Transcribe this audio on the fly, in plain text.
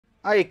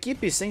A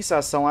equipe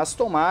sensação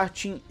Aston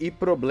Martin e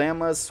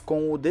problemas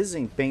com o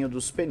desempenho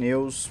dos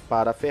pneus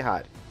para a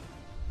Ferrari.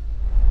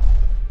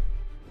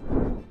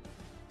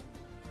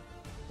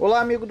 Olá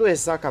amigo do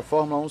Ressaca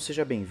Fórmula 1,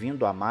 seja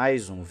bem-vindo a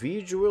mais um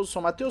vídeo. Eu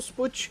sou Matheus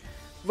Pucci.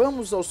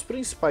 Vamos aos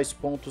principais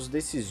pontos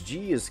desses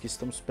dias que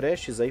estamos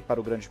prestes aí para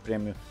o Grande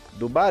Prêmio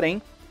do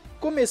Bahrein,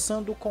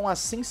 começando com a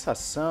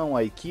sensação,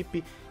 a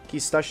equipe que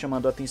está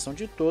chamando a atenção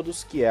de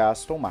todos, que é a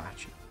Aston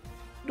Martin.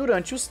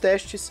 Durante os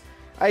testes,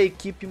 a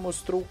equipe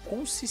mostrou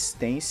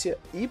consistência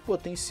e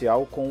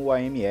potencial com o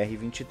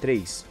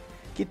AMR23,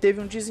 que teve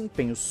um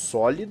desempenho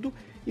sólido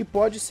e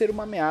pode ser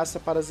uma ameaça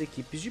para as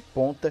equipes de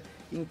ponta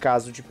em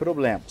caso de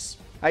problemas.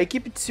 A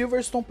equipe de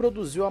Silverstone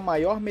produziu a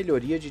maior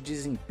melhoria de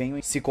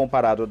desempenho se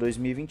comparado a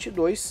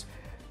 2022,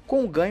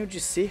 com um ganho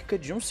de cerca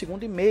de 1,5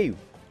 segundos,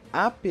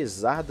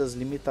 apesar das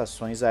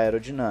limitações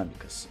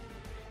aerodinâmicas.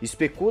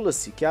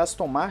 Especula-se que a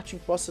Aston Martin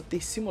possa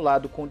ter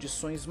simulado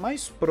condições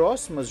mais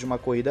próximas de uma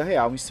corrida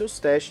real em seus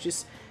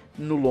testes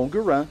no long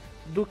run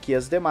do que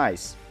as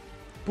demais.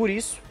 Por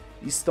isso,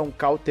 estão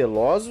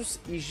cautelosos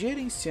e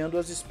gerenciando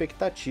as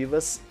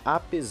expectativas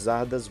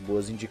apesar das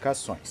boas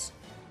indicações.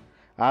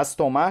 A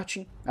Aston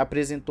Martin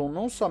apresentou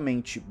não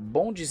somente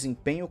bom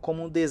desempenho,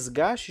 como um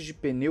desgaste de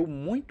pneu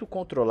muito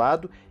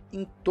controlado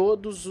em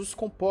todos os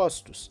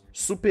compostos,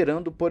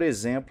 superando, por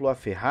exemplo, a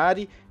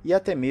Ferrari e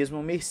até mesmo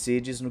a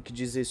Mercedes no que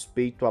diz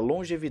respeito à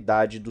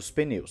longevidade dos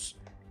pneus.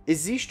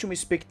 Existe uma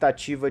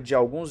expectativa de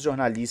alguns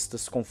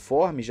jornalistas,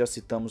 conforme já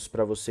citamos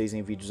para vocês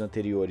em vídeos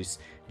anteriores,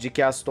 de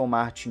que a Aston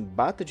Martin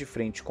bata de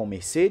frente com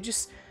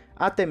Mercedes,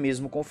 até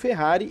mesmo com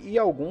Ferrari, e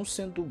alguns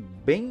sendo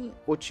bem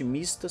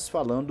otimistas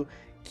falando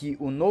que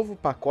o novo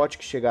pacote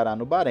que chegará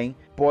no Bahrein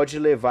pode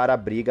levar a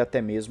briga até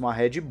mesmo a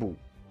Red Bull.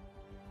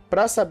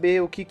 Para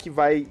saber o que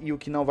vai e o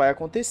que não vai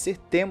acontecer,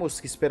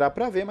 temos que esperar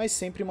para ver, mas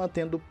sempre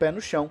mantendo o pé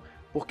no chão,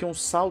 porque um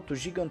salto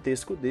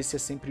gigantesco desse é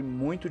sempre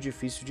muito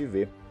difícil de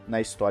ver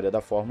na história da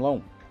Fórmula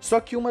 1.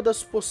 Só que uma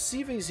das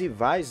possíveis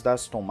rivais da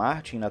Aston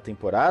Martin na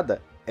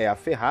temporada é a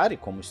Ferrari,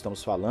 como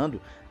estamos falando,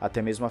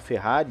 até mesmo a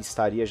Ferrari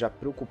estaria já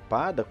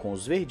preocupada com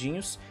os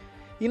verdinhos,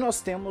 e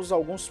nós temos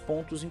alguns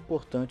pontos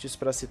importantes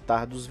para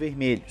citar dos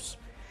vermelhos.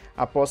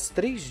 Após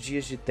 3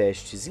 dias de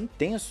testes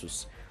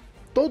intensos,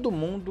 todo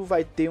mundo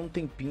vai ter um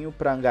tempinho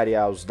para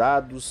angariar os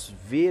dados,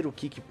 ver o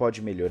que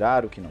pode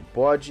melhorar, o que não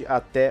pode,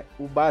 até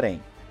o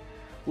Bahrein.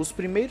 Os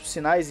primeiros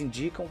sinais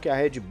indicam que a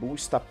Red Bull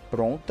está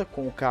pronta,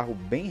 com o carro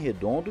bem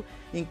redondo,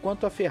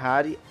 enquanto a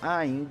Ferrari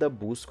ainda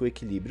busca o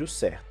equilíbrio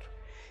certo.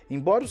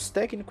 Embora os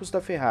técnicos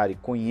da Ferrari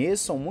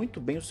conheçam muito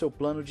bem o seu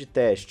plano de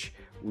teste,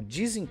 o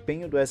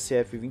desempenho do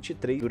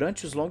SF23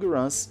 durante os long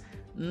runs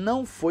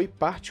não foi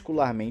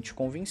particularmente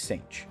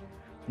convincente.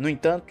 No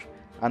entanto,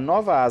 a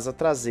nova asa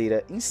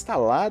traseira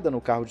instalada no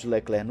carro de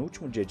Leclerc no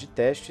último dia de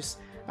testes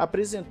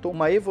apresentou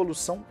uma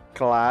evolução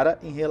clara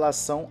em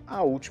relação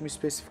à última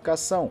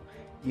especificação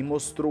e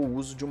mostrou o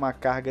uso de uma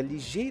carga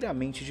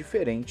ligeiramente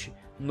diferente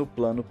no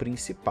plano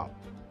principal.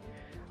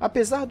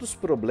 Apesar dos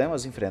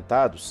problemas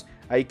enfrentados,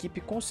 a equipe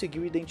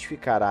conseguiu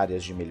identificar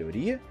áreas de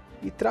melhoria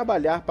e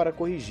trabalhar para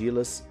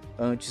corrigi-las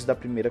antes da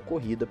primeira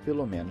corrida,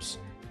 pelo menos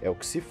é o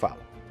que se fala.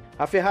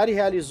 A Ferrari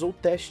realizou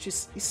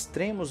testes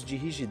extremos de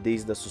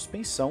rigidez da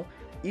suspensão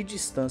e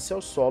distância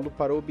ao solo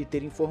para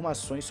obter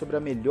informações sobre a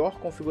melhor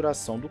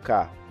configuração do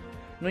carro.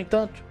 No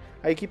entanto,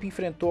 a equipe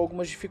enfrentou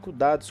algumas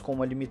dificuldades com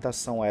uma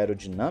limitação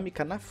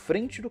aerodinâmica na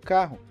frente do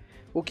carro,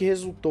 o que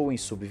resultou em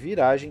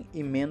subviragem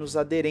e menos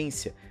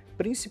aderência,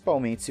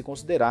 principalmente se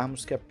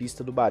considerarmos que a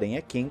pista do Bahrein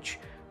é quente,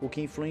 o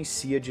que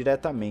influencia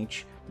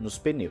diretamente nos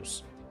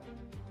pneus.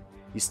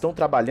 Estão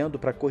trabalhando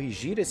para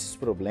corrigir esses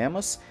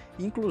problemas,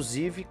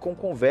 inclusive com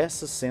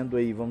conversas sendo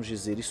aí, vamos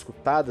dizer,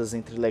 escutadas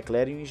entre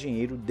Leclerc e o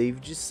engenheiro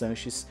David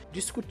Sanches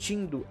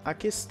discutindo a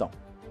questão.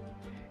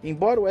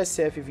 Embora o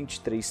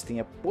SF23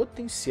 tenha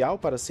potencial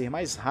para ser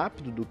mais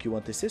rápido do que o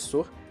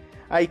antecessor,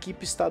 a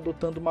equipe está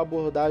adotando uma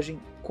abordagem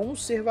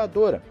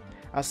conservadora,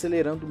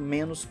 acelerando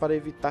menos para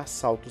evitar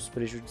saltos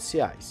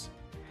prejudiciais.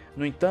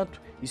 No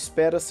entanto,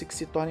 espera-se que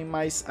se tornem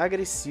mais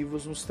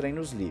agressivos nos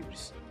treinos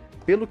livres.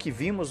 Pelo que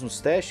vimos nos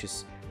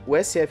testes, o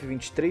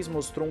SF23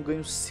 mostrou um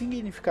ganho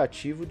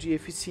significativo de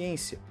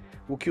eficiência,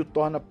 o que o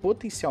torna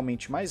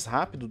potencialmente mais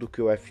rápido do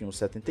que o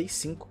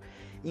F175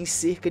 em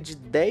cerca de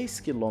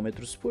 10 km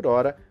por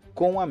hora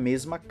com a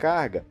mesma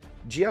carga,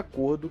 de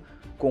acordo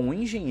com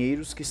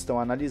engenheiros que estão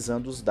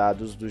analisando os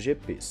dados dos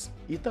GPs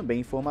e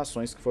também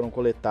informações que foram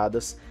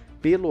coletadas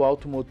pelo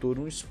Automotor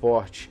 1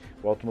 Sport.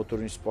 O Automotor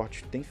 1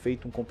 Sport tem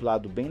feito um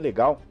compilado bem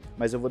legal,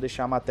 mas eu vou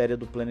deixar a matéria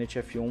do Planet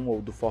F1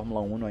 ou do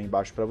Fórmula 1 aí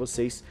embaixo para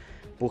vocês,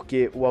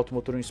 porque o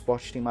Automotor 1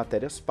 Sport tem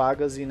matérias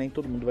pagas e nem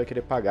todo mundo vai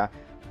querer pagar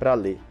para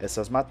ler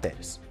essas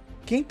matérias.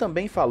 Quem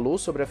também falou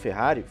sobre a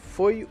Ferrari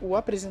foi o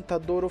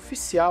apresentador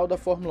oficial da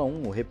Fórmula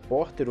 1, o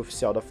repórter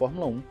oficial da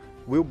Fórmula 1,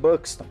 Will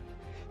Buxton,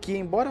 que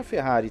embora a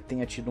Ferrari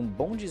tenha tido um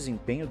bom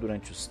desempenho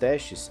durante os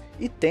testes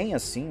e tenha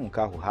sim um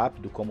carro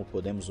rápido, como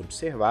podemos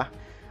observar,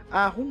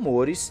 há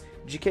rumores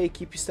de que a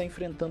equipe está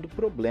enfrentando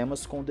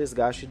problemas com o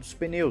desgaste dos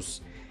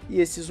pneus e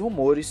esses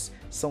rumores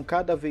são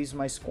cada vez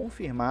mais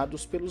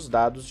confirmados pelos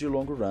dados de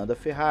long run da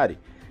Ferrari.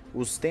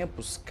 Os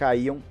tempos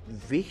caíam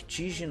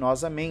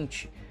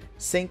vertiginosamente,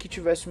 sem que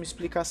tivesse uma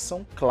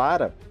explicação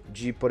clara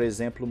de, por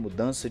exemplo,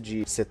 mudança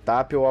de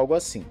setup ou algo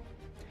assim.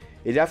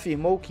 Ele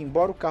afirmou que,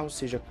 embora o carro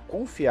seja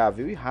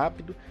confiável e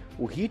rápido,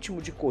 o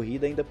ritmo de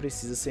corrida ainda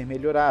precisa ser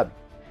melhorado.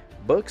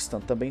 Buxton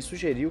também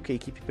sugeriu que a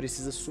equipe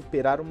precisa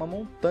superar uma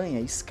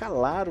montanha,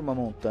 escalar uma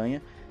montanha,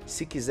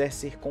 se quiser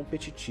ser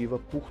competitiva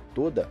por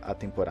toda a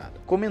temporada.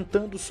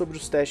 Comentando sobre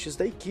os testes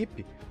da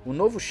equipe, o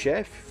novo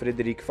chefe,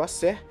 Frederic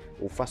Vasseur,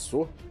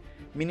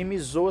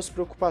 minimizou as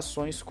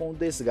preocupações com o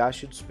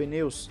desgaste dos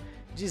pneus,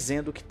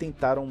 dizendo que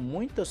tentaram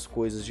muitas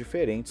coisas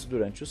diferentes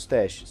durante os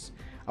testes,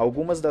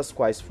 algumas das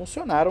quais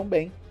funcionaram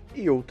bem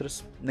e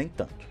outras nem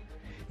tanto.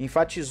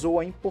 Enfatizou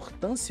a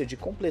importância de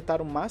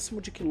completar o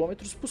máximo de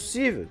quilômetros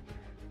possível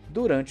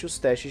durante os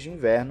testes de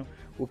inverno,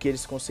 o que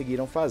eles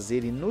conseguiram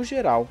fazer e, no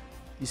geral,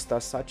 está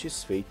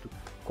satisfeito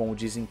com o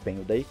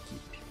desempenho da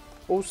equipe.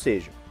 Ou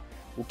seja,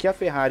 o que a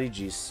Ferrari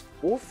diz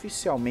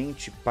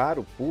oficialmente para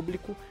o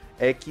público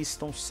é que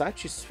estão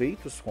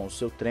satisfeitos com o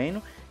seu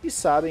treino e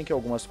sabem que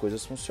algumas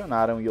coisas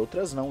funcionaram e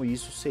outras não, e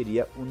isso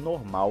seria o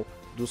normal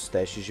dos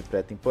testes de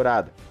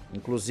pré-temporada.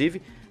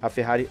 Inclusive, a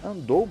Ferrari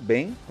andou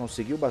bem,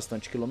 conseguiu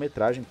bastante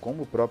quilometragem,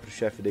 como o próprio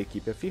chefe da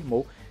equipe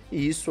afirmou,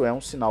 e isso é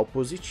um sinal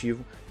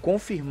positivo,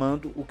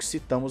 confirmando o que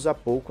citamos há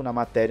pouco na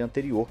matéria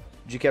anterior,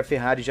 de que a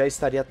Ferrari já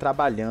estaria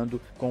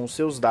trabalhando com os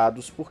seus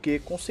dados porque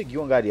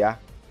conseguiu angariar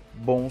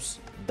bons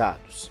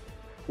dados.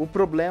 O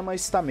problema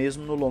está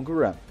mesmo no long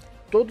run.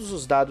 Todos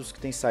os dados que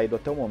têm saído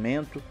até o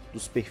momento,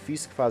 dos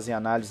perfis que fazem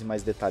análise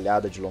mais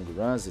detalhada de long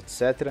runs,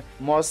 etc.,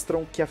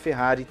 mostram que a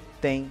Ferrari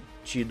tem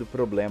tido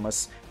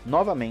problemas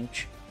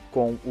novamente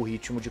com o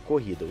ritmo de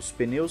corrida. Os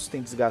pneus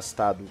têm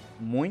desgastado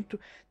muito.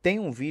 Tem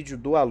um vídeo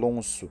do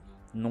Alonso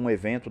num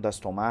evento da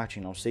Aston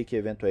Martin, não sei que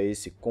evento é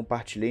esse,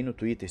 compartilhei no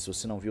Twitter, se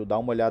você não viu, dá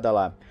uma olhada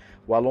lá.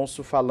 O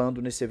Alonso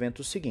falando nesse evento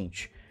o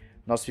seguinte: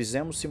 nós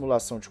fizemos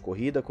simulação de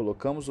corrida,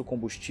 colocamos o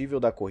combustível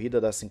da corrida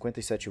das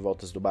 57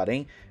 voltas do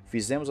Bahrein,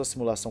 fizemos a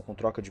simulação com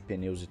troca de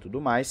pneus e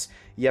tudo mais,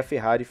 e a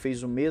Ferrari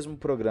fez o mesmo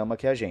programa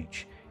que a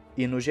gente.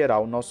 E no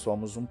geral nós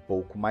somos um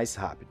pouco mais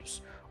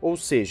rápidos. Ou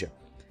seja,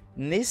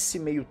 nesse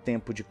meio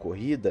tempo de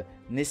corrida,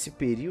 nesse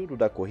período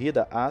da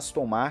corrida, a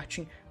Aston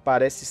Martin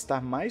parece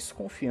estar mais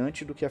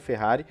confiante do que a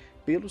Ferrari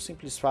pelo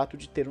simples fato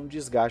de ter um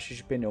desgaste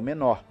de pneu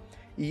menor.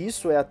 E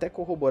isso é até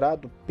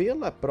corroborado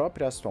pela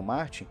própria Aston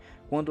Martin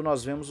quando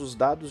nós vemos os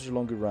dados de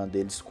long run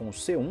deles com o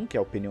C1, que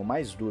é o pneu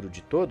mais duro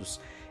de todos,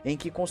 em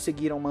que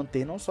conseguiram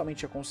manter não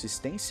somente a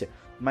consistência,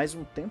 mas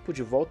um tempo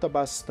de volta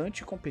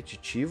bastante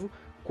competitivo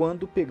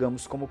quando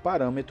pegamos como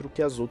parâmetro o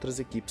que as outras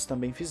equipes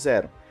também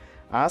fizeram.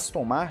 A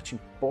Aston Martin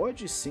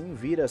pode sim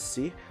vir a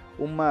ser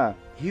uma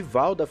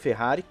rival da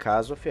Ferrari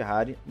caso a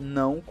Ferrari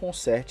não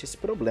conserte esse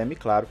problema, e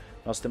claro,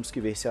 nós temos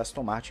que ver se a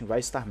Aston Martin vai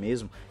estar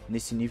mesmo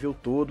nesse nível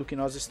todo que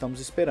nós estamos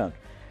esperando.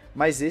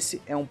 Mas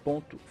esse é um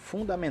ponto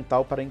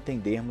fundamental para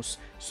entendermos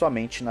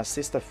somente na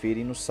sexta-feira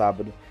e no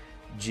sábado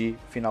de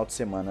final de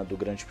semana do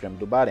Grande Prêmio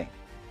do Bahrein.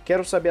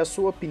 Quero saber a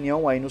sua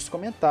opinião aí nos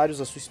comentários,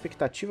 a sua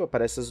expectativa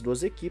para essas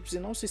duas equipes, e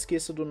não se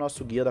esqueça do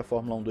nosso Guia da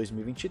Fórmula 1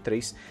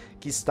 2023,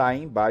 que está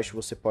aí embaixo,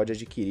 você pode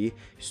adquirir.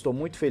 Estou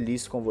muito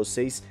feliz com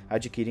vocês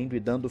adquirindo e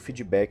dando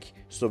feedback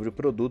sobre o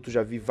produto,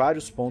 já vi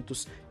vários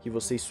pontos que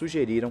vocês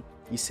sugeriram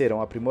e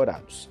serão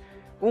aprimorados.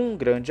 Um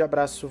grande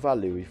abraço,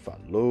 valeu e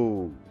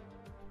falou!